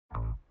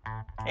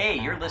Hey,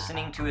 you're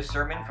listening to a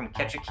sermon from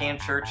Ketchikan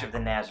Church of the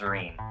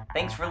Nazarene.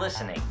 Thanks for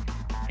listening.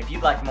 If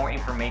you'd like more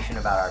information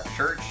about our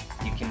church,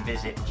 you can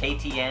visit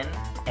ktnnaz.org.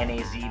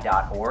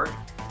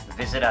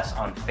 Visit us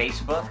on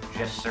Facebook,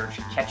 just search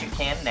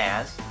Ketchikan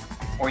Naz,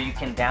 or you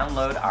can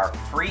download our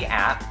free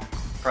app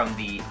from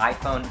the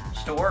iPhone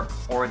store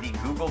or the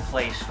Google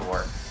Play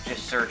Store.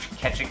 Just search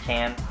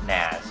Ketchikan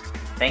Naz.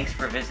 Thanks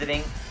for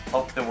visiting.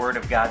 Hope the Word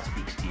of God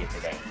speaks to you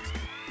today.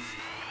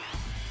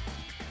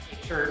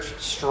 Church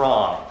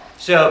strong.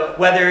 So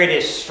whether it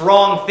is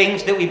strong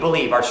things that we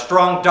believe, our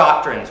strong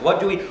doctrines, what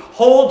do we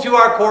hold to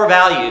our core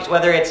values,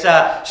 whether it's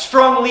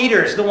strong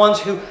leaders, the ones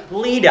who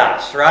lead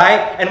us,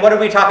 right? And what did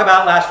we talk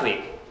about last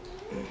week?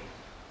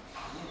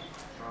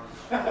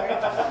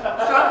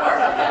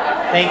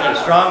 Thank you,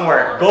 strong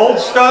work. Gold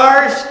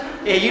stars,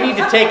 yeah, you need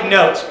to take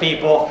notes,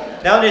 people.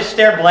 Don't just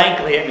stare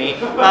blankly at me,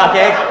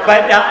 okay?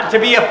 But to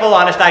be a full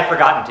honest, I'd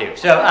forgotten to.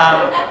 So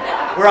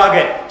we're all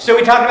good. So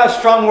we talked about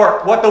strong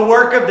work, what the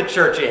work of the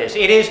church is.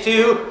 It is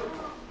to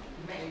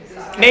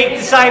make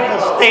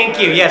disciples. Thank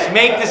you. Yes,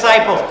 make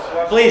disciples.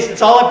 Please,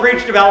 it's all I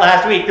preached about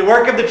last week. The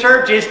work of the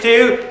church is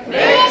to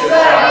make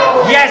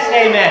disciples. Yes,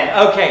 amen.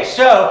 Okay,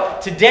 so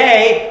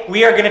today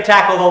we are going to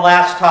tackle the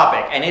last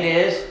topic, and it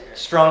is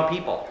strong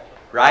people,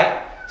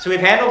 right? So we've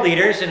handled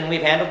leaders, and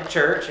we've handled the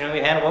church, and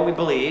we've handled what we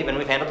believe, and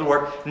we've handled the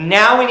work.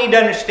 Now we need to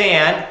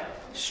understand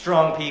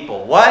strong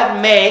people.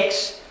 What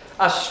makes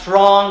a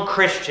strong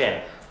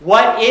Christian?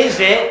 What is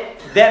it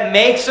that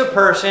makes a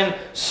person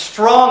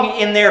strong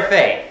in their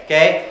faith?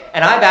 Okay?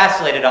 And I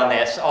vacillated on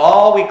this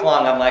all week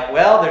long. I'm like,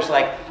 well, there's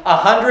like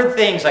 100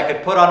 things I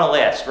could put on a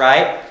list,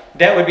 right?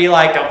 That would be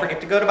like, don't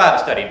forget to go to Bible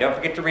study. Don't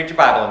forget to read your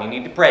Bible. And you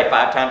need to pray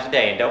 5 times a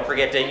day. And don't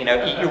forget to, eat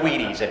your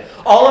Wheaties. And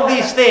all of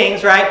these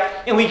things, right?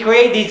 And we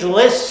create these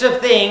lists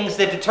of things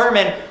that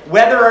determine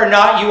whether or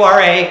not you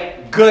are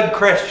a good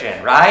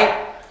Christian,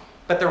 right?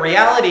 But the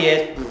reality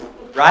is,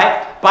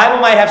 right? Bible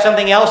might have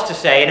something else to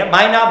say, and it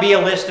might not be a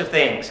list of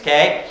things,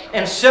 okay?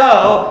 And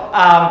so,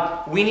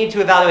 we need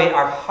to evaluate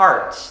our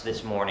hearts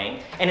this morning.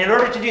 And in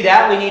order to do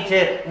that, we need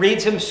to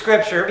read some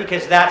scripture,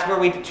 because that's where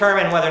we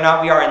determine whether or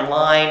not we are in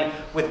line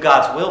with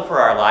God's will for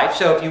our life.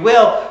 So if you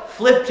will,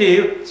 flip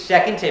to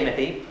 2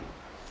 Timothy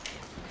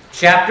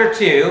chapter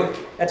 2.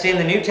 That's in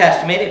the New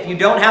Testament. If you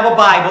don't have a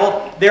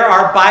Bible, there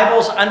are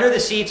Bibles under the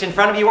seats in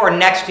front of you or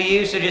next to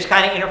you, so just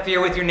kind of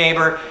interfere with your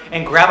neighbor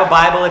and grab a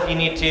Bible if you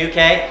need to,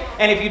 okay?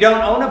 And if you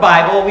don't own a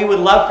Bible, we would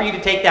love for you to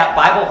take that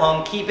Bible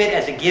home, keep it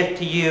as a gift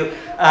to you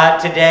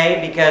today,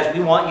 because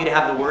we want you to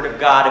have the Word of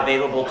God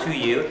available to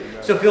you.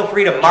 So feel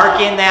free to mark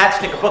in that,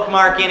 stick a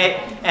bookmark in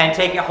it, and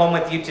take it home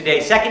with you today.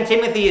 2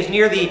 Timothy is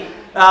near the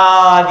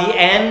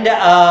end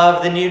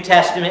of the New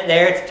Testament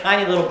there. It's a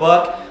tiny little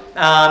book.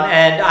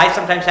 And I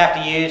sometimes have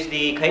to use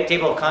the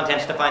table of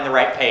contents to find the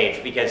right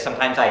page, because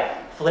sometimes I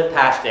flip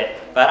past it.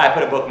 But I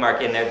put a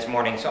bookmark in there this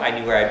morning, so I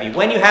knew where I'd be.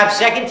 When you have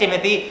 2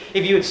 Timothy,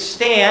 if you would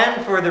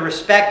stand for the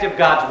respect of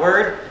God's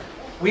Word,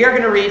 we are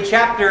going to read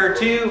chapter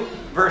 2,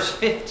 verse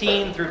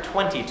 15 through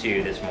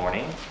 22 this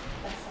morning.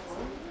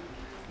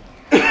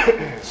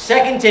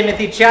 2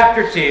 Timothy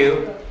chapter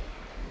 2,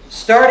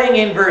 starting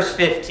in verse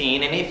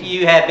 15, and if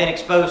you have been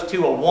exposed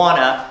to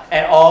Awana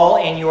at all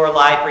in your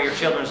life or your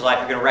children's life,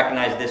 you're going to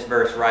recognize this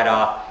verse right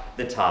off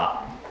the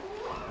top.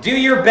 Do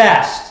your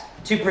best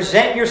to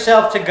present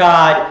yourself to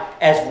God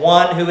as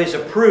one who is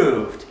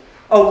approved,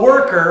 a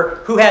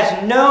worker who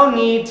has no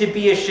need to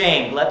be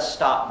ashamed. Let's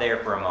stop there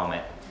for a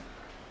moment.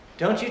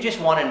 Don't you just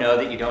want to know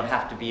that you don't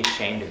have to be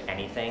ashamed of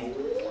anything?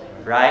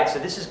 Right? So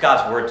this is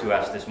God's word to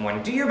us this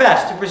morning. Do your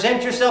best to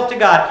present yourself to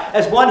God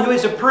as one who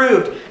is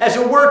approved, as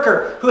a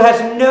worker who has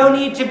no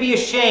need to be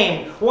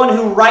ashamed, one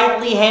who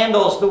rightly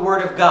handles the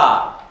word of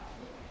God.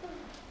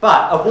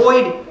 But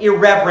avoid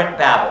irreverent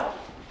babble.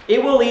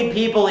 It will lead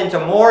people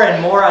into more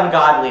and more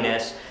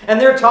ungodliness, and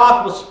their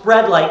talk will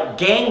spread like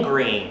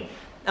gangrene.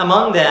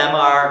 Among them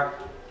are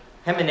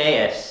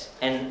Hymenaeus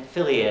and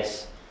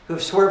Phileas, who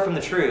have swerved from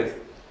the truth,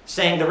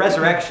 saying the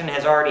resurrection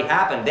has already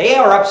happened. They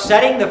are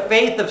upsetting the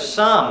faith of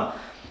some,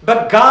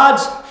 but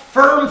God's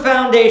firm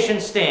foundation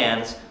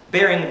stands,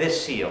 bearing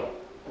this seal.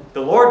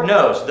 The Lord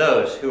knows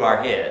those who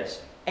are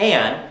His,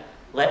 and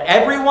let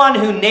everyone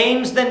who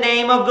names the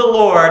name of the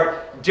Lord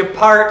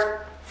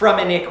depart from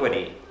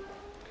iniquity.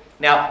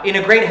 Now, in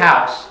a great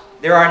house,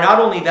 there are not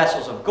only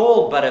vessels of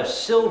gold, but of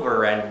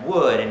silver and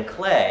wood and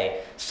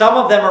clay. Some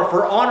of them are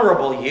for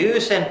honorable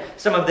use, and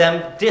some of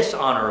them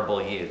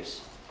dishonorable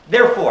use.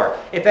 Therefore,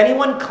 if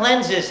anyone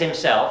cleanses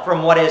himself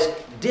from what is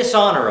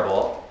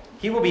dishonorable,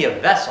 he will be a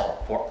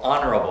vessel for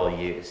honorable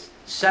use,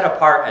 set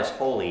apart as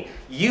holy,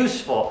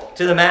 useful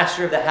to the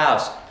master of the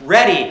house,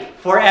 ready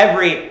for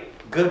every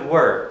good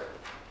work.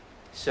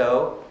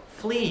 So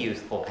flee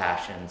youthful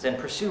passions and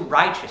pursue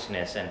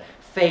righteousness and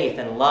faith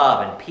and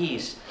love and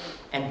peace,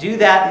 and do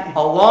that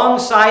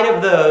alongside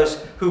of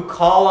those who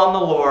call on the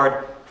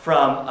Lord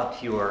from a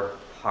pure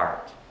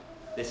heart.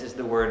 This is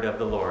the word of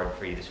the Lord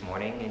for you this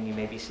morning, and you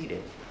may be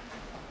seated.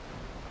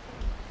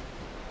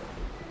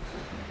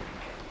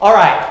 All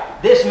right,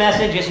 this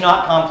message is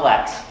not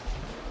complex.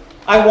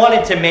 I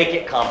wanted to make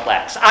it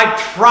complex. I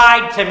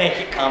tried to make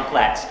it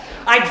complex.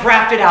 I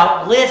drafted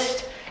out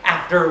list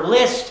after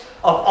list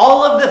of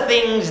all of the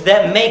things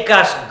that make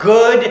us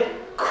good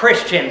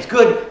Christians,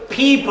 good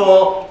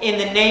people in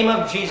the name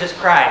of Jesus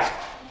Christ.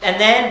 And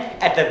then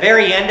at the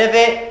very end of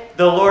it,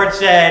 the Lord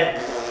said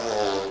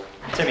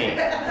to me,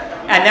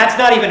 and that's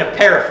not even a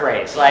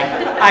paraphrase. Like,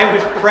 I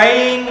was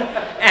praying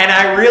and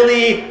I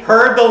really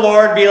heard the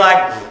Lord be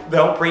like,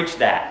 don't preach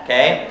that,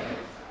 okay?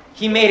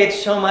 He made it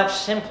so much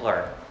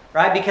simpler,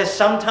 right? Because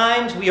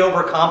sometimes we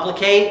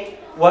overcomplicate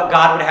what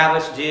God would have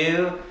us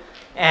do.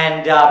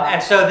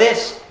 And so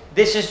this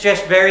is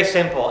just very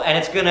simple. And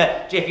it's going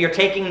to, if you're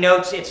taking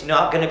notes, it's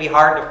not going to be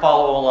hard to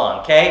follow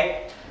along,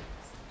 okay?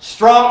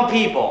 Strong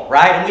people,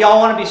 right? And we all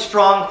want to be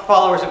strong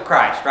followers of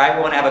Christ, right?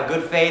 We want to have a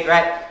good faith,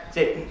 right?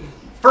 The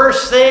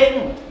first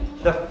thing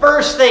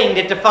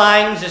that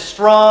defines a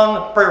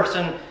strong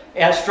person,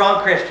 a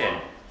strong Christian,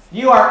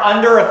 you are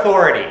under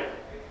authority.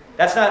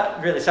 That's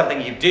not really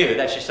something you do.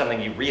 That's just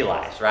something you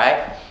realize,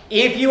 right?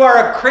 If you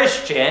are a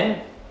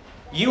Christian,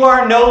 you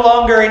are no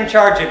longer in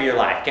charge of your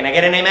life. Can I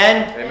get an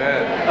amen?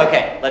 Amen.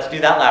 Okay, let's do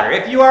that louder.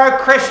 If you are a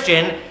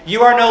Christian,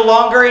 you are no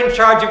longer in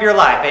charge of your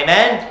life.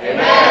 Amen?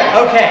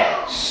 Amen.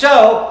 Okay,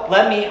 so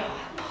let me... I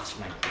lost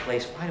my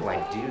place. Why do I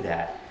do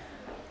that?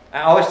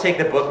 I always take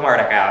the bookmark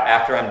out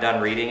after I'm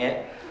done reading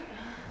it.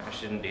 I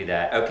shouldn't do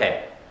that.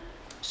 Okay,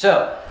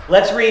 so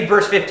let's read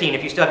verse 15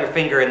 if you still have your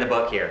finger in the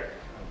book here.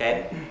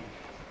 Okay?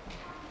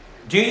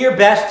 Do your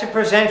best to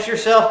present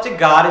yourself to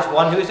God as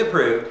one who is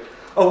approved,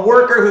 a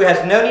worker who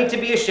has no need to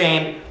be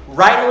ashamed,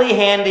 rightly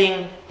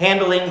handling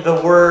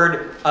the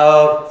word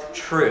of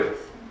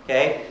truth.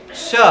 Okay?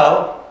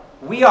 So,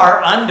 we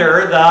are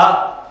under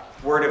the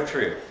word of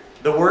truth.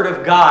 The word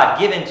of God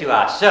given to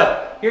us.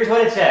 So, here's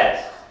what it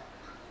says.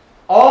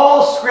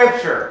 All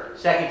Scripture,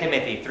 2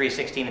 Timothy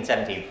 3:16 and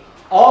 17.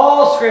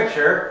 All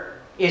Scripture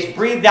is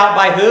breathed out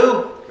by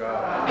who?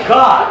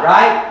 God,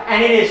 right?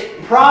 And it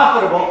is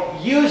profitable,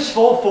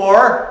 useful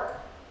for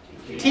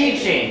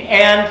teaching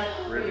and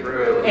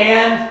Reproof,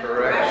 and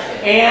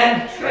correction,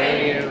 and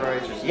training in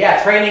righteousness.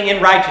 yeah, training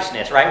in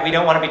righteousness, right? We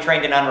don't want to be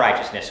trained in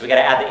unrighteousness. So we got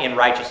to add the in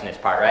righteousness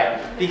part, right?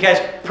 Because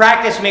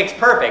practice makes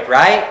perfect,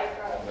 right?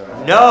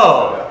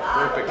 No.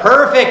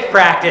 Perfect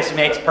practice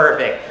makes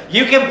perfect.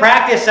 You can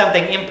practice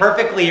something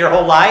imperfectly your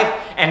whole life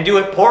and do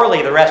it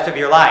poorly the rest of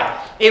your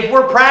life. If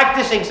we're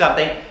practicing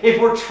something, if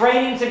we're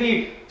training to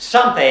be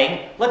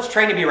something, let's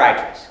train to be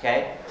righteous,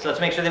 okay? So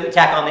let's make sure that we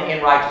tack on the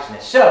in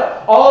righteousness.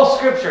 So, all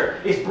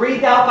Scripture is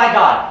breathed out by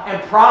God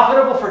and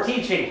profitable for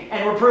teaching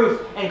and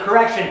reproof and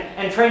correction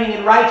and training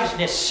in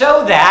righteousness,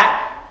 so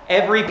that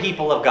every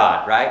people of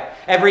God, right?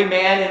 Every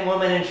man and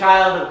woman and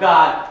child of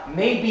God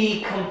may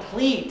be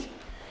complete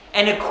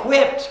and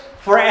equipped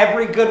for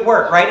every good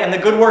work, right? And the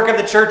good work of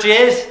the church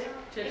is?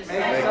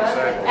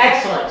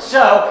 Excellent.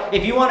 So,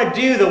 if you want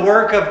to do the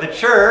work of the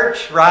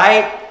church,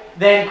 right,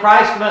 then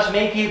Christ must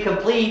make you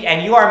complete,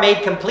 and you are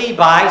made complete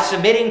by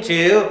submitting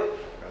to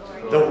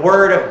the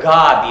Word of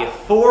God, the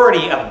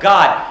authority of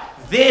God.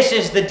 This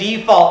is the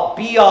default,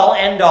 be-all,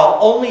 end-all,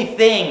 only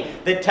thing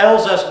that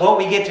tells us what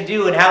we get to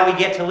do and how we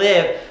get to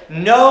live.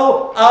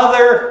 No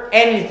other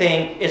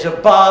anything is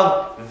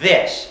above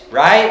this,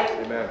 right?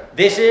 Amen.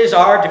 This is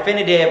our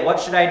definitive, what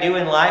should I do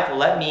in life? Well,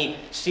 let me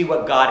see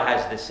what God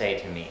has to say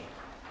to me.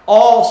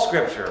 All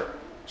Scripture,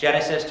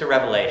 Genesis to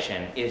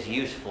Revelation, is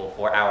useful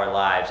for our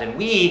lives. And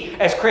we,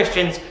 as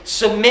Christians,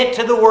 submit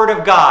to the Word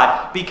of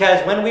God,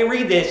 because when we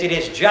read this, it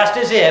is just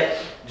as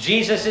if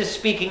Jesus is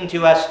speaking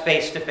to us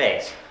face to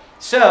face.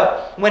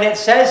 So, when it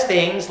says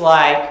things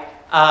like,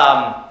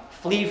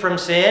 flee from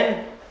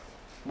sin,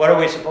 what are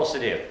we supposed to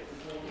do?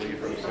 Flee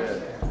from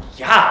sin.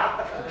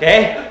 Yeah,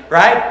 okay,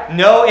 right?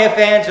 No ifs,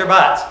 ands, or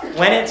buts.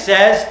 When it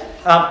says,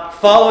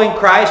 following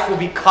Christ will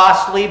be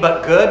costly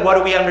but good, what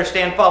do we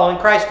understand following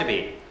Christ to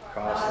be?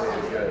 Costly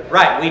and good.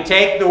 Right, we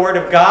take the Word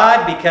of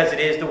God because it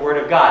is the Word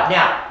of God.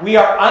 Now, we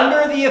are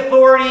under the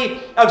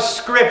authority of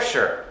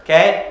Scripture,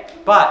 okay?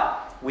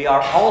 But we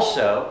are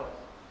also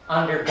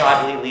under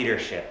godly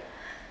leadership.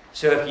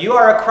 So if you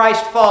are a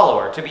Christ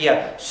follower, to be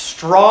a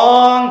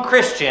strong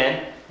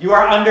Christian, you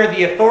are under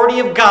the authority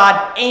of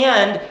God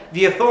and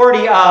the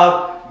authority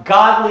of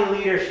godly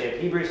leadership.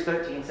 Hebrews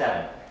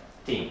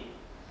 13:17.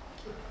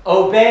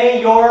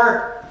 Obey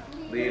your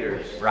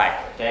Leaders. right,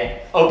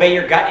 okay? Obey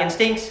your gut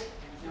instincts?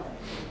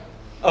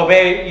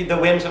 Obey the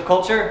whims of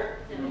culture?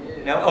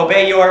 No.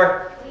 Obey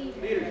your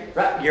Leaders.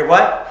 right, your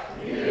what?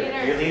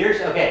 Leaders. Your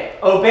leaders? Okay.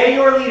 Obey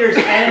your leaders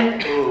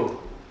and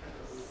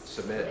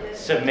Submit.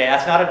 submit.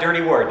 That's not a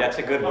dirty word. That's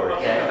a good word,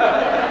 okay?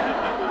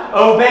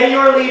 Obey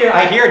your leader.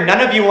 I hear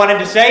none of you wanted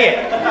to say it.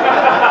 All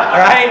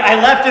right?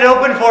 I left it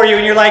open for you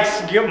and you're like,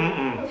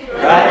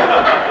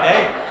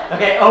 right?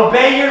 Okay.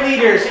 Obey your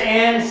leaders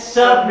and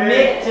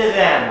submit to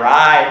them.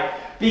 Right.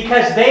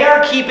 Because they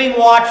are keeping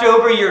watch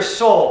over your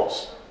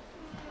souls.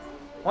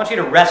 I want you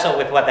to wrestle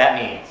with what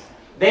that means.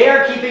 They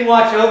are keeping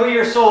watch over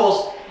your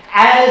souls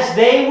as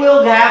they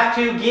will have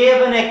to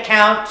give an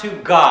account to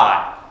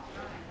God.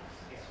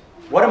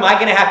 What am I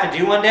going to have to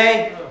do one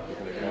day?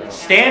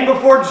 Stand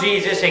before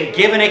Jesus and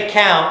give an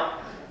account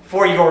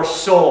for your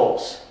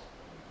souls.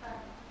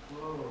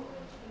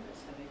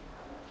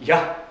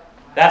 Yeah.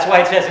 That's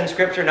why it says in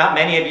Scripture, not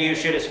many of you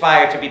should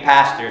aspire to be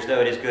pastors, though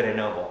it is good and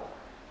noble,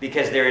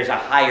 because there is a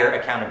higher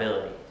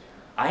accountability.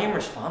 I am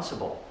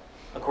responsible,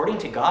 according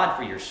to God,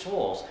 for your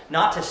souls,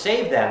 not to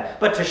save them,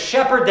 but to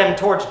shepherd them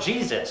towards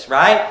Jesus,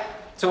 right?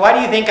 So why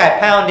do you think I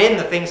pound in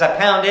the things I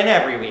pound in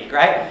every week,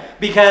 right?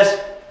 Because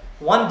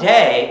one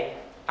day,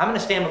 I'm going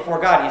to stand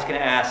before God, and He's going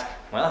to ask,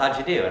 well, how'd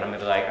you do? And I'm going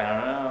to be like, I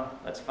don't know.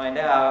 Let's find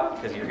out,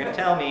 because you're going to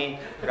tell me,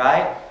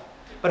 right?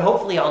 But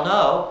hopefully I'll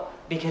know,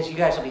 because you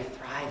guys will be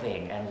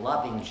thriving and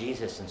loving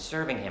Jesus and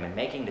serving Him and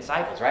making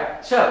disciples,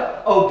 right?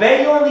 So,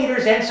 obey your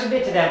leaders and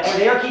submit to them, for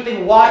they are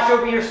keeping watch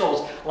over your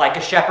souls like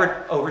a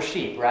shepherd over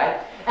sheep, right?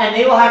 And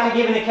they will have to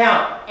give an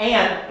account.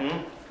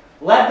 And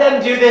let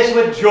them do this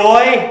with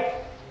joy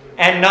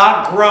and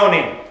not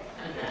groaning.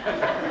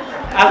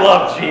 I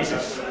love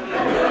Jesus.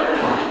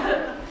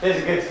 This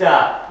is good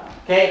stuff.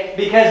 Okay?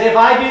 Because if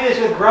I do this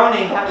with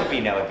groaning, that would be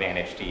no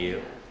advantage to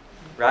you,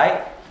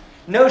 right?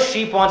 No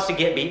sheep wants to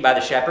get beat by the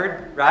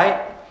shepherd,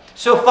 right?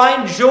 So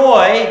find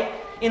joy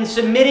in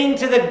submitting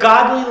to the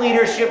godly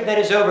leadership that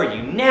is over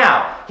you.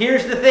 Now,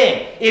 here's the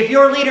thing. If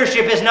your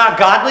leadership is not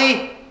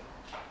godly,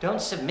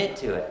 don't submit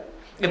to it.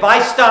 If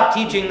I stop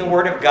teaching the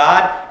Word of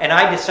God and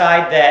I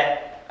decide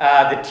that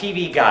the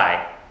TV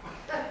guy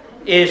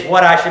is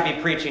what I should be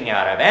preaching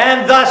out of,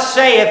 and thus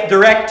saith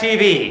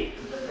DirecTV,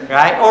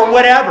 right? Or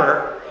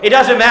whatever, it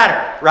doesn't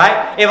matter,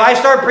 right? If I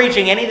start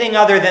preaching anything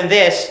other than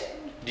this,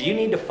 do you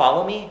need to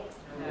follow me?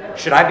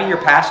 Should I be your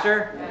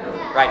pastor?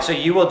 Right, so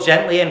you will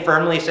gently and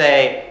firmly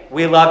say,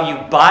 we love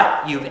you,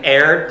 but you've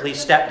erred. Please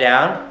step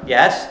down.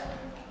 Yes?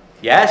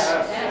 Yes?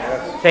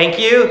 Yes. Thank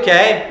you.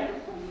 Okay.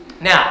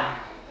 Now,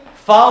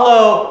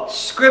 follow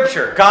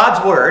Scripture,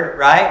 God's Word,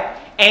 right?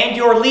 And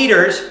your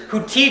leaders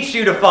who teach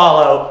you to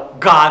follow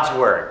God's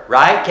Word,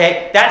 right?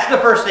 Okay, that's the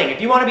first thing. If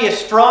you want to be a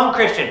strong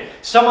Christian,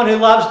 someone who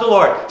loves the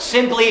Lord,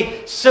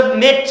 simply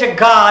submit to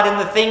God in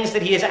the things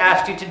that He has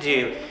asked you to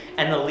do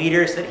and the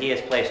leaders that He has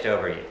placed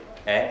over you.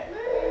 Okay?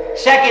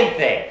 Second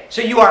thing,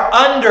 so you are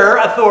under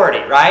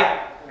authority,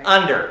 right?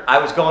 Under. I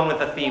was going with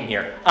a theme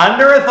here.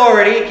 Under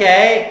authority,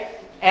 okay?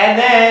 And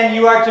then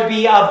you are to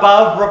be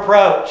above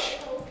reproach.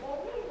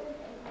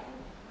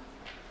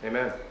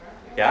 Amen.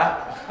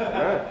 Yeah?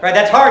 Amen. Right,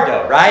 that's hard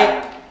though,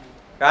 right?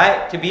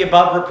 Right? To be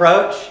above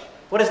reproach.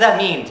 What does that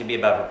mean, to be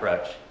above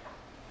reproach?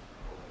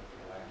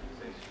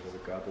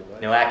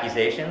 No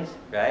accusations,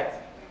 right?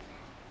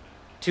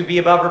 To be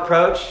above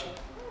reproach,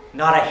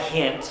 not a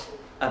hint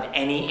of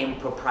any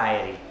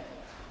impropriety.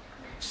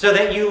 So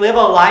that you live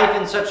a life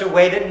in such a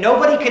way that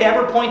nobody could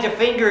ever point a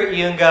finger at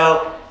you and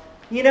go,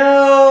 you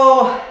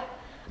know,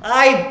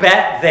 I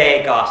bet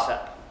they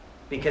gossip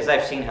because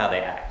I've seen how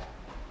they act.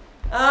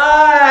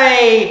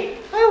 I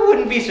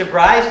wouldn't be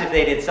surprised if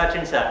they did such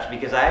and such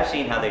because I've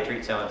seen how they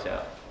treat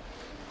so-and-so.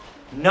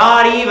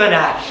 Not even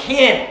a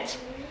hint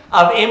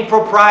of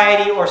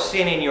impropriety or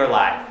sin in your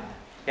life.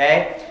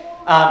 Okay?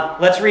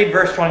 Let's read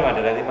verse 21.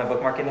 Did I leave my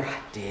bookmark in there? I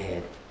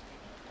did.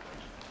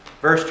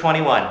 Verse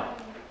 21.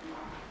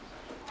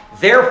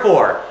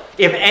 Therefore,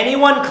 if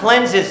anyone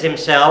cleanses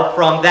himself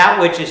from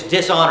that which is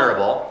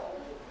dishonorable,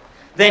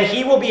 then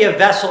he will be a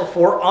vessel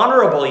for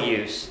honorable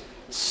use,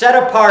 set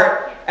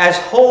apart as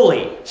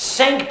holy,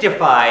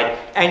 sanctified,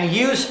 and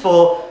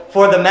useful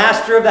for the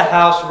master of the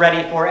house,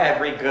 ready for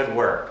every good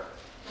work.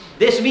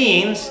 This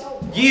means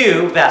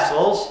you,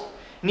 vessels,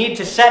 need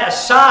to set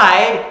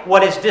aside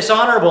what is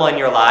dishonorable in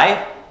your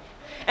life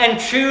and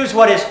choose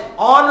what is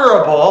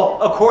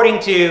honorable according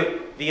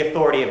to the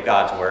authority of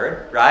God's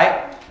word,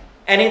 right?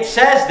 And it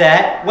says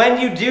that when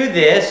you do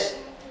this,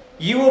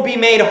 you will be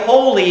made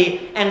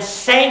holy and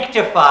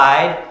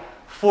sanctified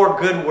for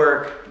good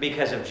work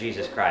because of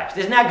Jesus Christ.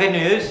 Isn't that good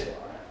news?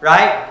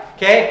 Right?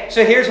 Okay,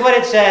 so here's what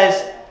it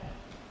says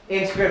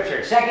in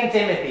Scripture. 2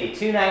 Timothy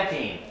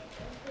 2:19.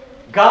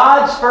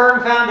 God's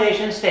firm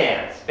foundation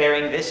stands,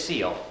 bearing this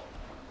seal.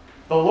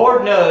 The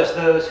Lord knows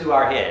those who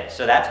are His.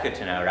 So that's good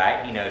to know,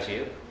 right? He knows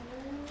you.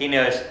 He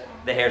knows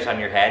the hairs on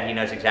your head. He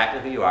knows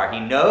exactly who you are. He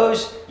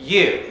knows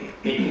you.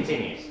 It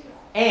continues.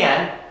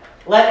 And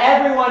let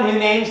everyone who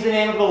names the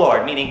name of the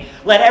Lord, meaning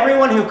let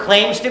everyone who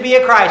claims to be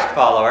a Christ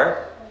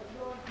follower,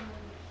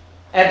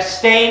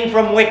 abstain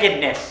from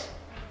wickedness.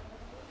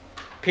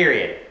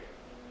 Period.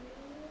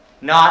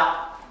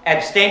 Not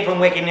abstain from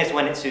wickedness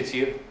when it suits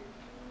you.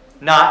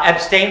 Not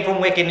abstain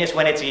from wickedness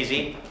when it's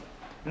easy.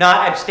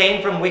 Not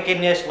abstain from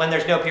wickedness when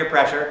there's no peer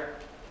pressure.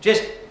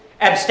 Just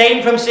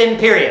abstain from sin,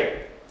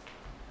 period.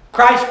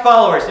 Christ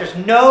followers, there's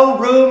no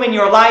room in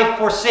your life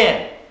for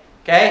sin.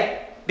 Okay?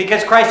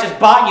 Because Christ has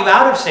bought you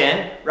out of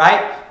sin,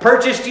 right?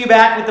 Purchased you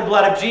back with the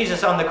blood of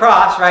Jesus on the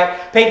cross,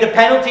 right? Paid the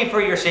penalty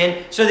for your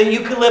sin so that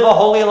you could live a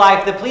holy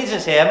life that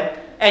pleases Him.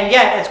 And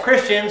yet, as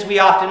Christians, we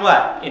often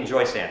what?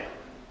 Enjoy sin.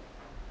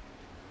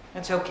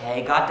 That's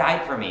okay. God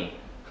died for me.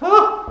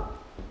 Whew.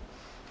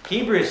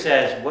 Hebrews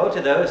says, woe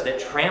to those that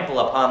trample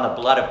upon the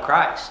blood of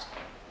Christ.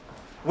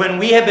 When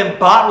we have been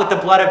bought with the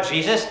blood of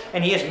Jesus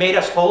and he has made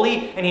us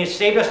holy and he has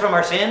saved us from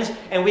our sins,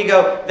 and we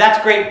go,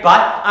 that's great,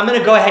 but I'm going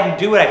to go ahead and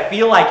do what I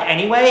feel like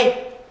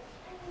anyway,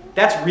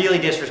 that's really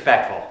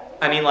disrespectful.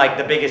 I mean, like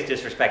the biggest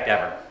disrespect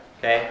ever.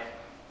 Okay?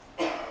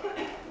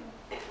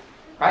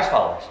 Christ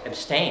followers,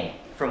 abstain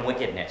from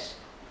wickedness.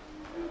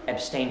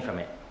 Abstain from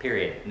it,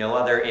 period. No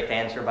other ifs,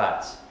 ands, or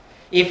buts.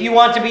 If you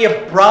want to be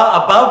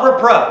above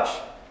reproach,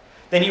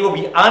 then you will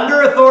be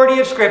under authority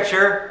of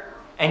Scripture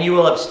and you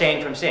will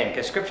abstain from sin.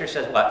 Because Scripture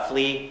says what?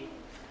 Flee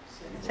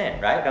sin,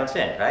 right? Don't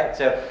sin, right?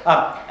 So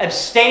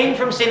abstain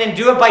from sin and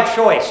do it by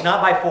choice,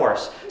 not by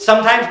force.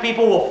 Sometimes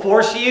people will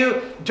force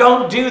you,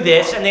 don't do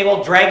this, and they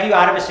will drag you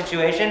out of a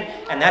situation,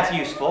 and that's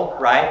useful,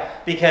 right?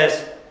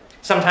 Because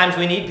sometimes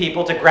we need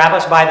people to grab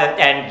us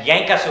and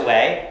yank us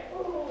away.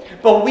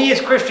 But we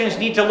as Christians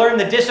need to learn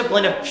the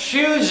discipline of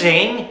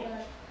choosing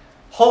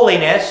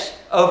holiness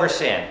over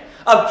sin,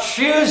 of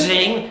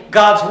choosing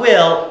God's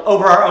will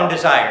over our own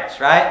desires,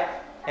 right?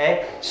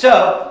 Okay?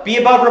 So, be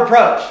above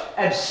reproach.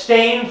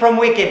 Abstain from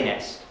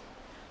wickedness.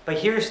 But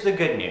here's the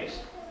good news.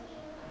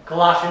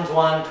 Colossians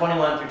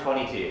 1:21 through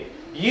 22.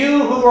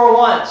 You who were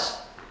once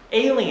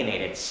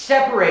alienated,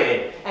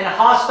 separated, and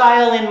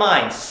hostile in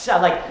mind,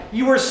 like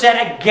you were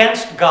set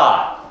against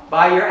God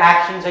by your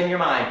actions and your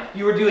mind.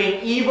 You were doing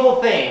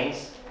evil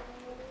things.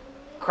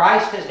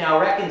 Christ has now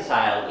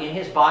reconciled in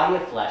his body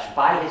of flesh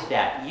by his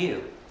death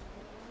you,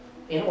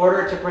 in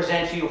order to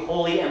present you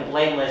holy and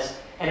blameless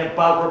and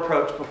above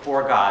reproach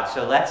before God.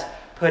 So let's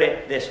put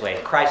it this way.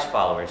 Christ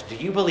followers, do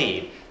you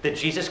believe that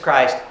Jesus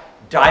Christ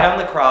died on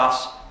the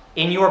cross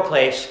in your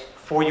place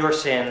for your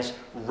sins,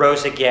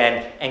 rose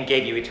again, and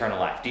gave you eternal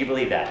life? Do you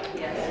believe that?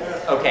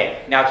 Yes.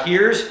 Okay, now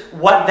here's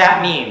what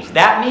that means.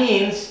 That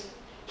means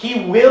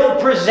he will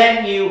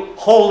present you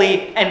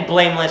holy and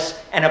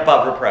blameless and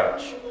above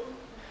reproach.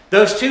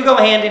 Those two go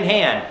hand in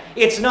hand.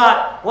 It's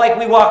not like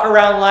we walk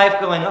around life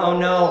going, oh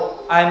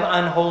no, I'm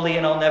unholy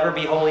and I'll never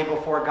be holy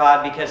before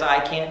God because I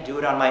can't do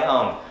it on my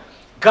own.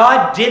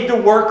 God did the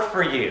work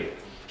for you.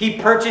 He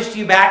purchased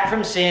you back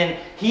from sin.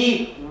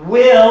 He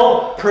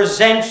will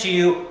present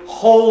you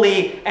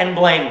holy and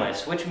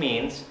blameless, which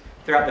means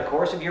throughout the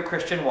course of your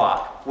Christian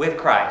walk with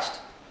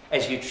Christ,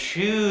 as you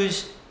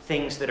choose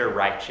things that are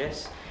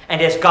righteous,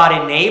 and as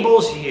God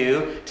enables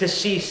you to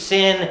see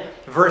sin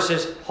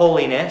versus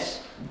holiness,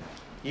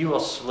 you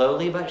will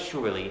slowly but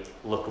surely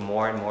look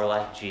more and more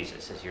like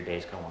Jesus as your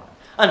days go on.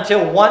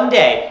 Until one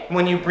day,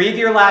 when you breathe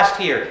your last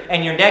here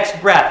and your next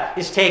breath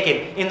is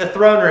taken in the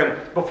throne room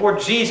before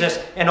Jesus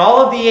and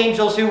all of the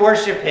angels who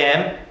worship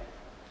him,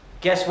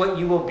 guess what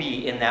you will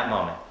be in that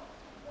moment?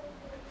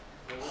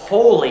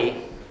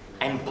 Holy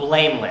and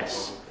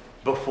blameless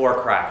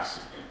before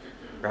Christ.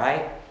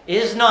 Right?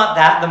 Is not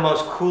that the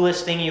most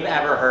coolest thing you've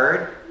ever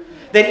heard?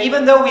 That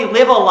even though we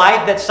live a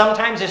life that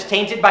sometimes is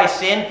tainted by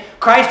sin,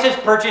 Christ has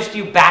purchased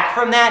you back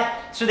from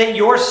that so that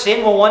your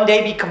sin will one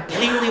day be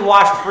completely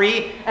washed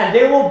free and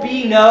there will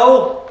be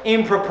no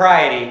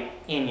impropriety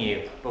in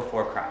you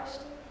before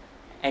Christ.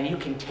 And you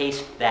can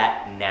taste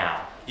that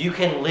now. You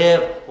can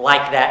live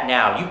like that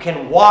now. You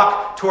can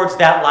walk towards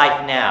that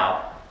life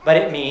now. But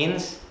it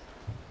means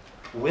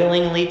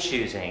willingly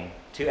choosing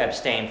to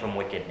abstain from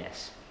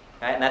wickedness.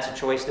 Right? And that's a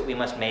choice that we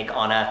must make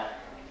on a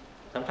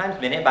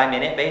sometimes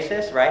minute-by-minute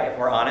basis, right? If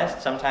we're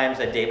honest. Sometimes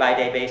a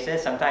day-by-day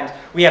basis. Sometimes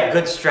we have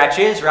good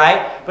stretches,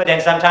 right? But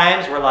then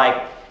sometimes we're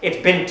like, it's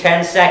been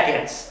 10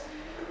 seconds.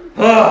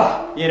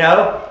 You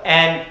know?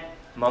 And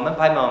moment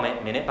by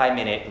moment, minute by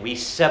minute, we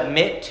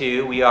submit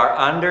to, we are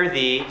under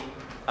the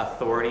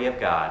authority of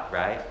God,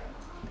 right?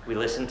 We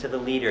listen to the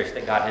leaders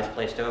that God has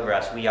placed over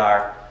us. We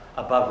are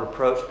above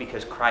reproach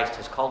because Christ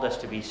has called us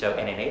to be so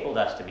and enabled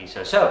us to be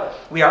so. So,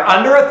 we are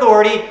under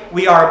authority.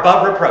 We are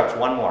above reproach.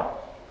 One more.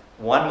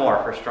 One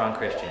more for strong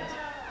Christians.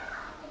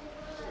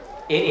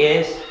 It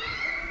is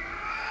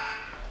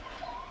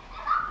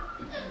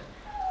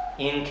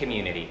in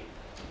community.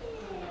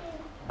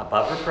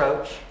 Above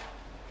reproach,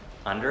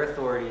 under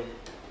authority,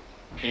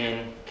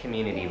 in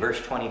community.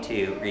 Verse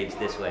 22 reads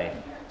this way.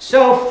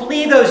 So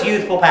flee those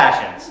youthful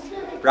passions,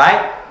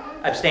 right?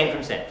 Abstain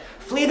from sin.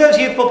 Flee those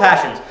youthful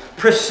passions.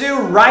 Pursue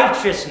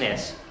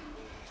righteousness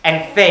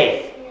and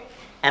faith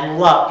and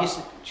love.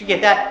 Did you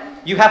get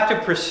that? You have to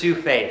pursue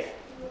faith.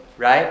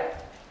 Right?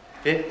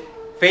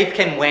 Faith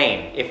can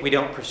wane if we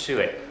don't pursue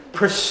it.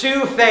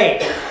 Pursue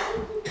faith.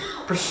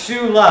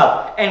 Pursue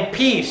love and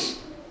peace.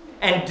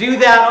 And do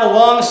that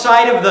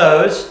alongside of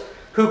those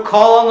who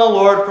call on the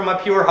Lord from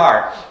a pure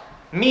heart.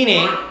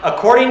 Meaning,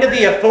 according to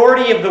the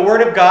authority of the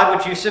Word of God,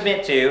 which you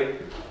submit to,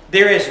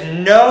 there is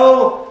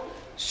no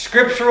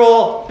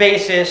scriptural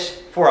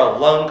basis for a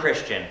lone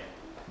Christian.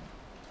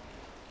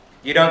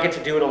 You don't get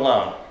to do it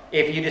alone.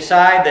 If you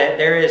decide that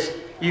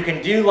you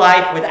can do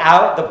life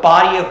without the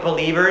body of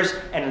believers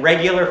and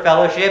regular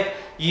fellowship,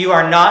 you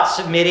are not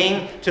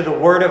submitting to the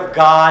Word of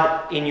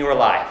God in your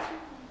life.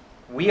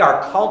 We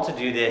are called to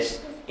do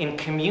this in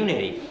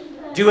community.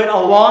 Do it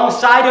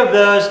alongside of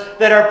those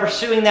that are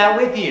pursuing that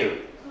with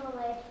you.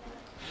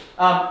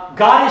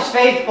 God is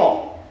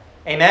faithful.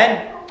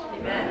 Amen?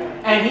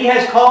 Amen. And he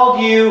has called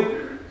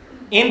you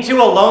into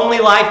a lonely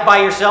life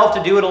by yourself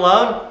to do it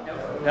alone?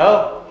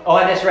 No? Oh,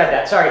 I misread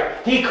that. Sorry.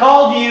 He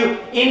called you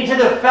into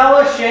the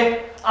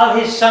fellowship of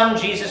his Son,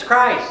 Jesus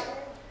Christ.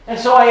 And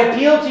so I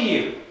appeal to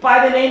you,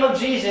 by the name of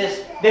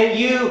Jesus, that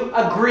you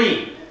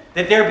agree,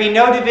 that there be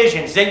no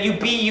divisions, that you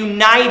be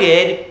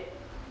united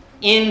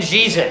in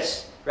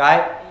Jesus,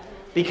 right?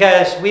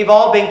 Because we've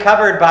all been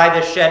covered by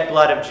the shed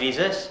blood of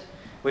Jesus,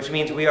 which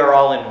means we are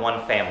all in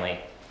one family,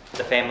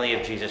 the family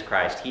of Jesus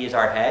Christ. He is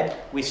our head.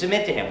 We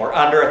submit to him. We're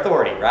under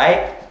authority,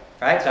 right?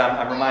 Right? So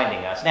I'm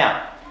reminding us.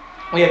 Now,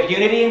 we have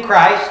unity in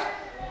Christ.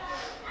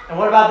 And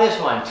what about this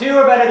one? Two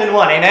are better than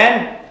one.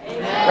 Amen?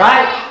 Amen.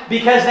 Right?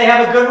 Because they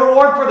have a good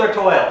reward for their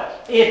toil.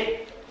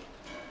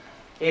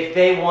 If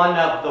they one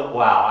of the...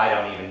 Wow, I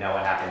don't even know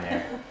what happened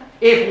there.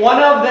 If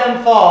one of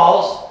them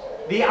falls,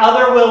 the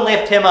other will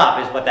lift him up,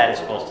 is what that is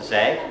supposed to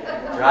say.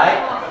 Right?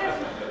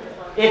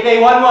 If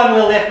they one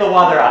will lift the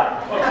other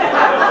up.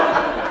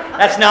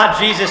 That's not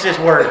Jesus'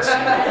 words.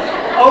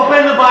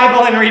 Open the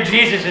Bible and read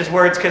Jesus'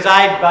 words, because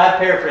I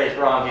paraphrased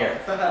wrong here.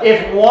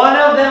 If one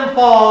of them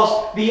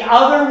falls, the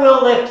other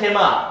will lift him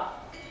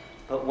up.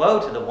 But woe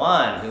to the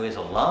one who is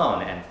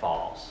alone and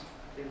falls.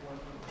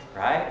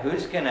 Right?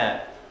 Who's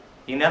gonna...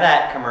 You know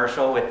that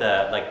commercial with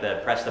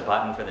the press the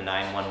button for the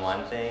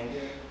 911 thing?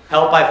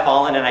 Help, I've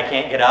fallen and I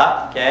can't get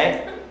up,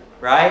 okay?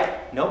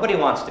 Right? Nobody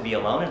wants to be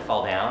alone and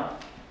fall down.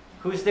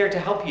 Who's there to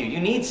help you? You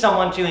need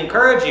someone to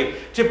encourage you,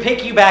 to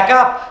pick you back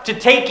up, to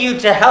take you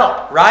to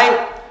help,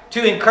 right?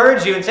 To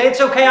encourage you and say,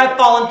 it's okay, I've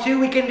fallen too,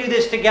 we can do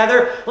this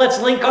together.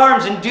 Let's link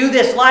arms and do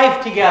this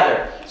life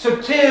together.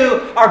 So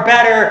two are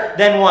better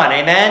than one,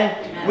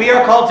 amen? We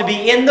are called to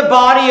be in the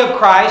body of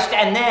Christ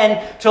and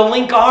then to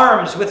link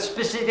arms with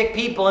specific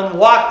people and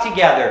walk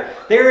together.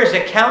 There is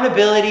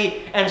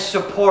accountability and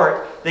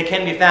support that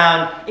can be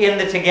found in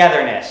the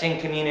togetherness, in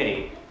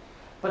community.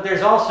 But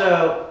there's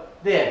also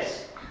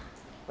this.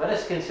 Let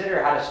us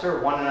consider how to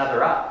stir one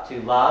another up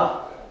to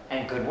love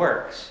and good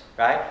works,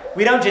 right?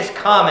 We don't just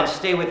come and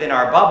stay within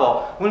our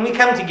bubble. When we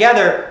come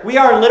together, we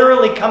are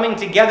literally coming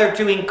together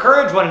to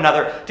encourage one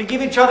another, to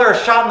give each other a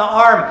shot in the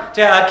arm,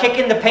 to kick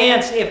in the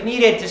pants if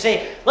needed, to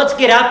say, let's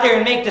get out there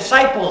and make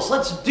disciples.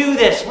 Let's do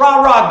this.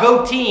 Rah, rah,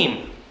 go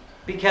team.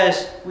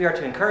 Because we are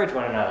to encourage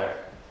one another.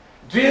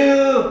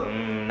 Do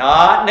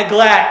not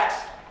neglect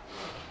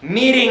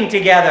meeting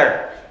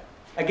together.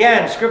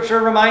 Again, Scripture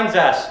reminds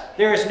us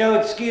there is no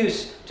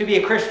excuse to be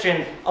a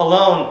Christian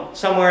alone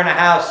somewhere in a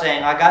house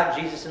saying, I got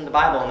Jesus in the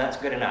Bible and that's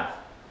good enough.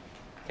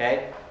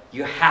 Okay?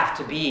 You have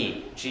to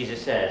be,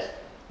 Jesus says,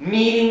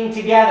 meeting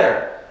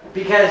together.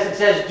 Because it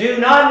says, do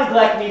not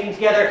neglect meeting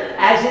together,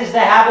 as is the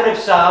habit of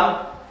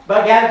some,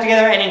 but gather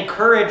together and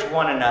encourage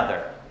one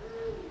another.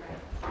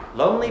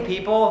 Lonely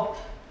people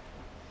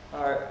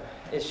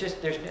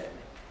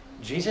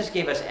Jesus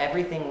gave us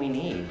everything we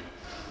need.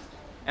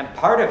 And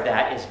part of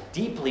that is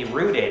deeply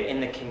rooted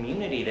in the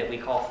community that we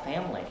call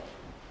family,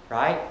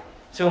 right?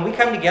 So when we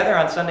come together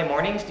on Sunday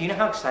mornings, do you know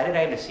how excited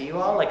I am to see you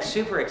all? Like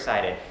super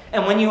excited.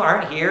 And when you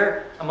aren't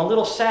here, I'm a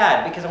little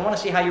sad because I want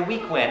to see how your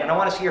week went and I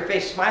want to see your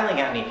face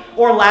smiling at me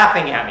or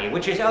laughing at me,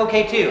 which is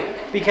okay too,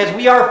 because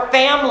we are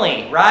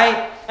family,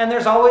 right? And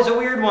there's always a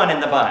weird one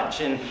in the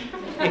bunch. And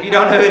if you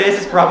don't know who it is,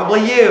 it's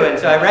probably you. And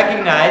so I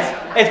recognize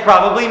it's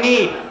probably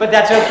me, but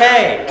that's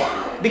okay.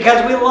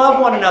 Because we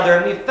love one another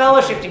and we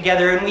fellowship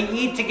together and we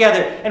eat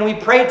together and we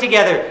pray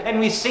together and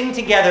we sing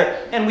together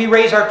and we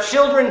raise our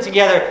children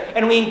together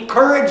and we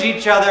encourage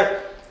each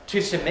other to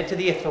submit to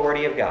the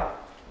authority of God.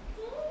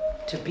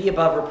 To be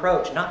above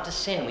reproach, not to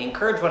sin. We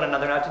encourage one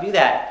another not to do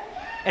that.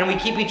 And we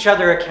keep each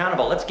other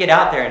accountable. Let's get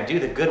out there and do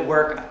the good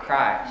work of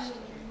Christ.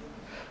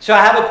 So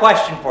I have a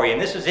question for you,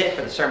 and this was it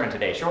for the sermon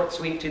today. Short,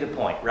 sweet, to the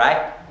point,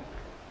 right?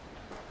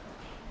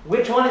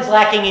 Which one is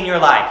lacking in your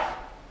life?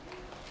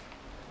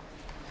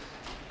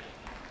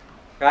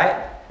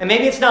 Right? And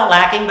maybe it's not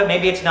lacking, but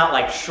maybe it's not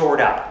like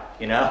shored up,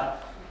 you know?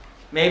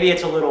 Maybe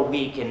it's a little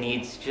weak and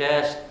needs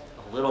just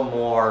a little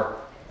more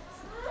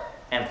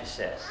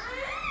emphasis.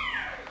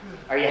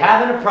 Are you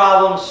having a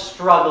problem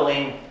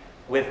struggling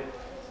with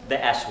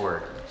the S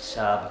word,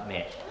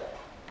 submit?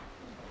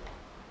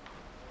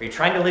 Are you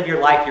trying to live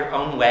your life your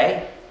own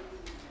way?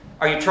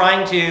 Are you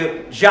trying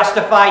to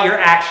justify your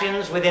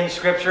actions within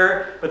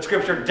Scripture, but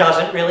Scripture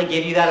doesn't really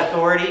give you that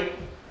authority?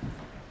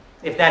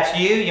 If that's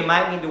you, you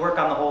might need to work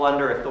on the whole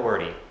under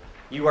authority.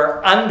 You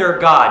are under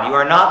God. You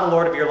are not the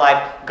Lord of your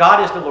life.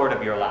 God is the Lord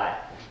of your life.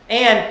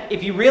 And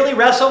if you really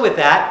wrestle with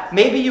that,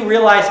 maybe you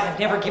realize, I've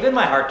never given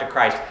my heart to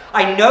Christ.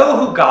 I know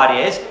who God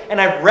is,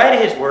 and I've read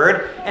His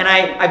Word, and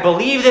I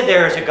believe that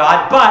there is a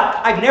God, but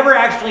I've never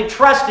actually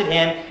trusted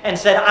Him and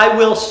said, I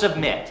will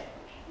submit.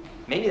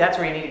 Maybe that's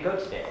where you need to go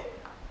today.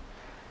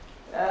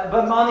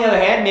 But on the other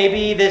hand,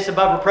 maybe this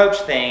above reproach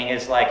thing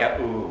is like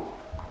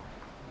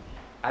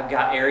I've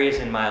got areas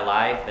in my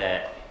life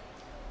that,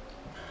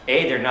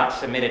 they're not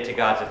submitted to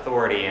God's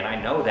authority, and I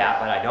know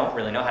that, but I don't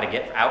really know how to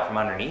get out from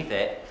underneath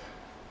it.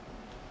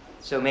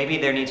 So maybe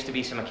there needs to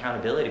be some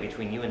accountability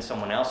between you and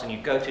someone else, and you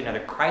go to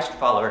another Christ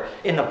follower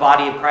in the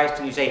body of Christ,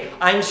 and you say,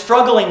 I'm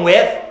struggling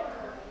with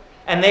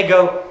And they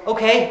go,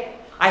 okay,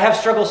 I have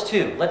struggles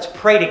too. Let's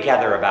pray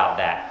together about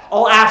that.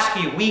 I'll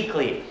ask you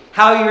weekly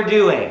how you're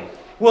doing.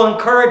 We'll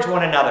encourage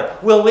one another.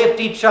 We'll lift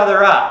each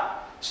other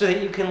up so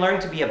that you can learn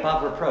to be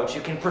above reproach.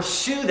 You can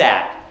pursue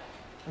that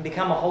and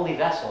become a holy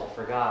vessel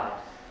for God.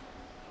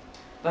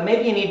 But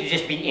maybe you need to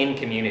just be in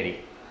community.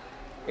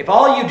 If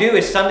all you do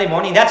is Sunday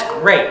morning, that's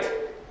great,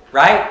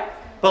 right?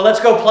 But let's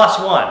go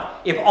 +1.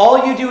 If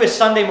all you do is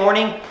Sunday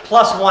morning,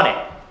 +1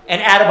 it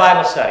and add a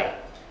Bible study.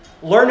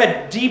 Learn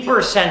a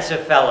deeper sense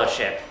of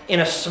fellowship in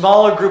a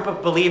smaller group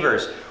of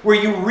believers where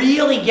you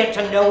really get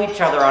to know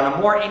each other on a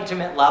more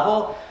intimate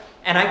level.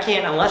 And I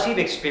can't, unless you've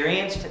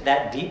experienced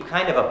that deep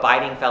kind of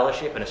abiding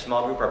fellowship in a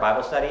small group or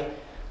Bible study,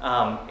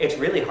 it's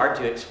really hard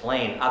to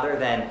explain other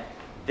than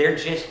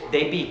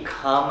they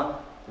become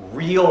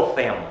real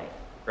family,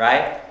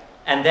 right?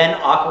 And then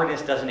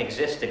awkwardness doesn't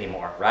exist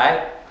anymore,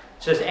 right?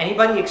 So has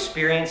anybody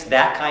experienced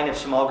that kind of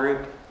small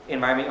group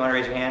environment? You want to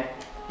raise your hand?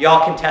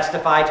 Y'all can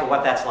testify to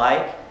what that's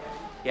like?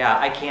 Yeah,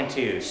 I can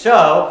too.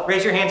 So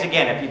raise your hands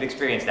again if you've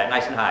experienced that,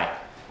 nice and high.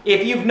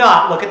 If you've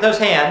not, look at those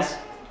hands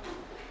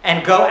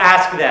and go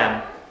ask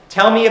them,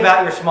 tell me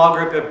about your small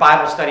group of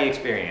Bible study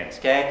experience,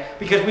 okay?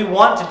 Because we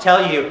want to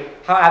tell you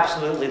how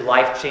absolutely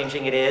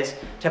life-changing it is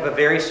to have a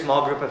very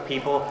small group of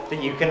people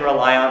that you can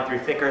rely on through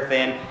thick or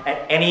thin.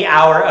 At any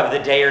hour of the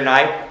day or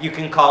night, you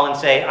can call and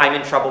say, I'm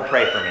in trouble,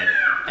 pray for me.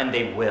 And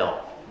they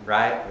will,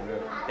 right?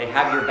 They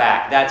have your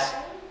back. That's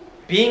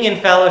being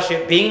in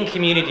fellowship, being in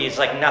community is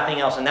like nothing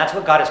else. And that's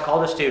what God has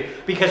called us to.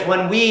 Because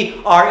when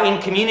we are in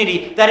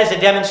community, that is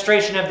a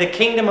demonstration of the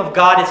kingdom of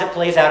God as it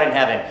plays out in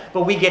heaven.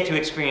 But we get to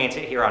experience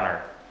it here on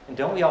earth. And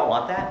don't we all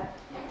want that?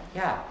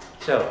 Yeah.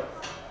 So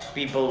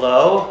be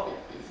below,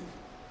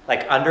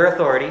 like under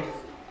authority,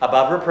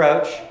 above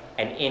reproach,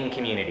 and in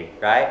community,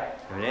 right?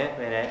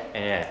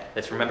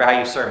 Let's remember how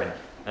you sermon.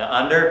 The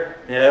under,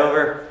 the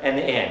over, and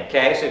the in.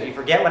 Okay? So if you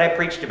forget what I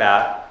preached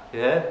about,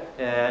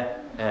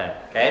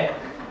 okay?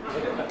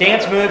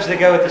 Dance moves that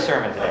go with the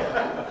sermon today.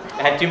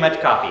 I had too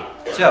much coffee.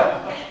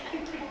 So,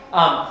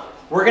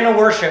 we're going to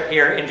worship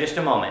here in just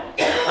a moment.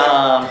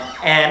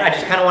 And I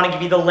just kind of want to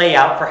give you the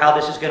layout for how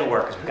this is going to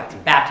work, because we've got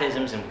some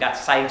baptisms and we've got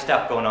exciting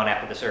stuff going on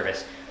after the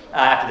service,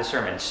 after the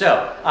sermon.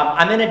 So,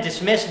 I'm going to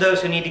dismiss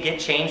those who need to get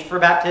changed for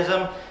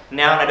baptism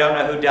now, and I don't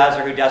know who does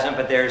or who doesn't,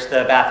 but there's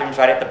the bathrooms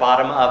right at the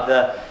bottom of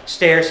the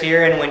stairs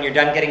here, and when you're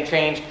done getting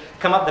changed,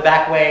 come up the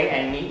back way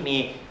and meet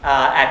me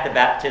at the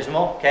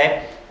baptismal,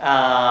 okay?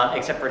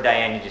 Except for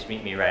Diane, you just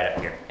meet me right up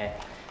here, okay?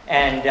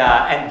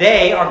 And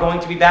they are going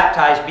to be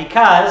baptized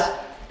because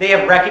they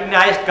have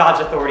recognized God's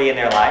authority in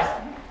their life.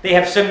 They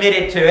have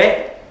submitted to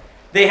it.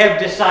 They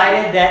have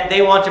decided that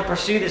they want to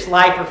pursue this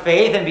life of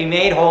faith and be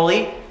made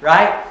holy,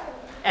 right?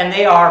 And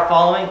they are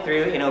following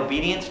through in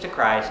obedience to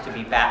Christ to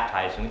be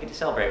baptized. And we get to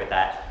celebrate with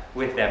that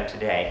with them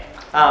today.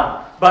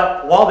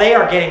 But while they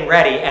are getting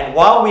ready and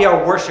while we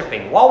are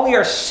worshiping, while we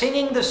are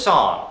singing the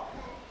song,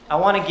 I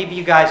want to give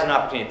you guys an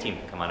opportunity. Team,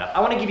 come on up. I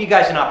want to give you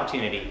guys an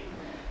opportunity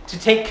to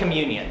take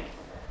communion.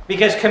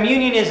 Because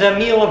communion is a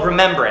meal of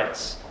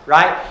remembrance,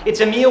 right?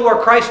 It's a meal where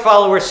Christ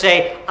followers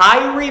say,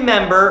 I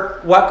remember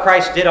what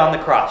Christ did on the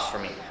cross for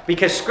me.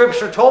 Because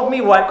Scripture told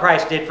me what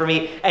Christ did for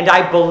me, and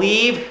I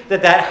believe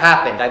that that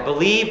happened. I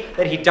believe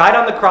that He died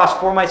on the cross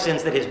for my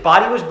sins, that His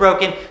body was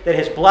broken, that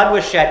His blood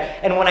was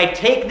shed. And when I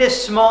take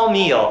this small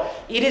meal,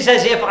 it is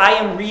as if I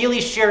am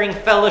really sharing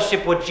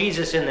fellowship with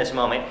Jesus in this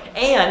moment.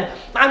 And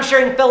I'm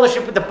sharing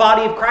fellowship with the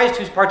body of Christ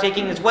who's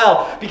partaking as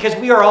well, because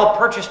we are all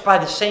purchased by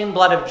the same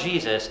blood of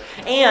Jesus.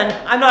 And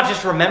I'm not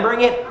just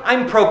remembering it,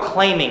 I'm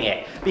proclaiming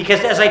it.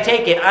 Because as I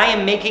take it, I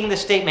am making the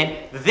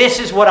statement, this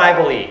is what I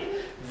believe.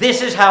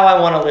 This is how I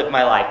want to live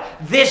my life.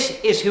 This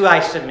is who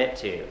I submit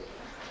to.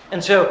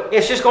 And so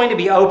it's just going to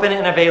be open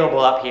and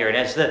available up here. And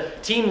as the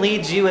team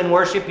leads you in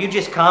worship, you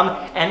just come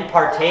and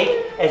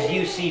partake as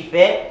you see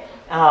fit.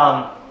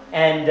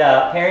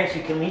 Parents,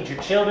 you can lead your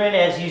children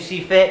as you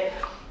see fit.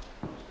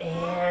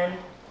 And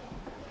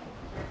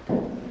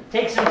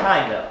take some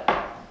time, though,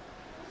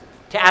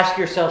 to ask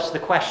yourselves the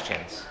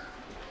questions.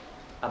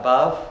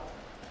 Above,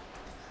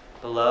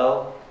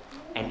 below,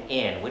 and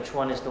in. Which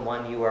one is the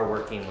one you are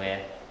working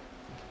with?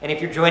 And if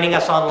you're joining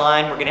us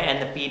online, we're going to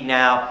end the feed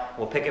now.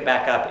 We'll pick it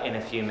back up in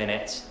a few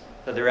minutes.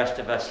 For the rest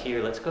of us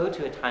here, let's go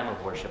to a time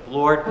of worship.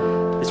 Lord,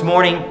 this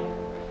morning,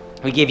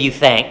 we give you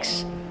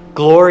thanks.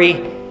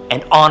 Glory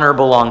and honor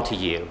belong to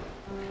you.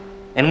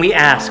 And we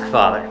ask,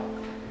 Father,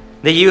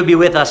 that you would be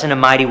with us in a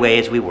mighty way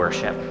as we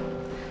worship.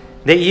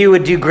 That you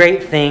would do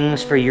great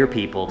things for your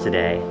people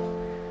today.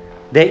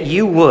 That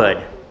you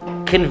would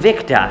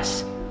convict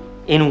us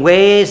in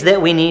ways that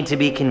we need to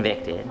be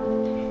convicted.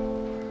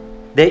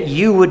 That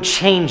you would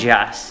change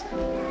us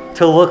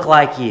to look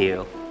like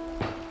you.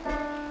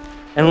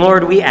 And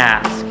Lord, we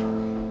ask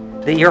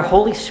that your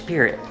Holy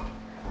Spirit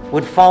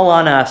would fall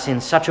on us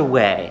in such a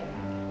way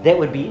that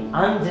would be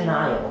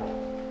undeniable,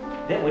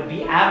 that would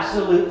be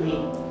absolutely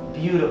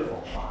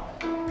beautiful,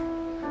 Father.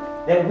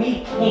 That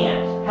we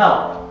can't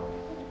help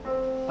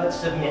but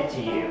submit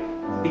to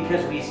you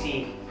because we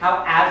see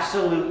how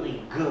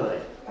absolutely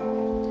good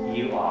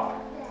you are.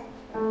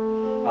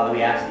 Father,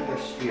 we ask that your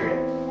Spirit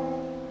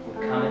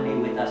would come and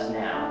be with us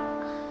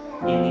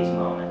now in these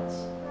moments.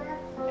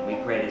 And we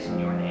pray this in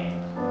your name.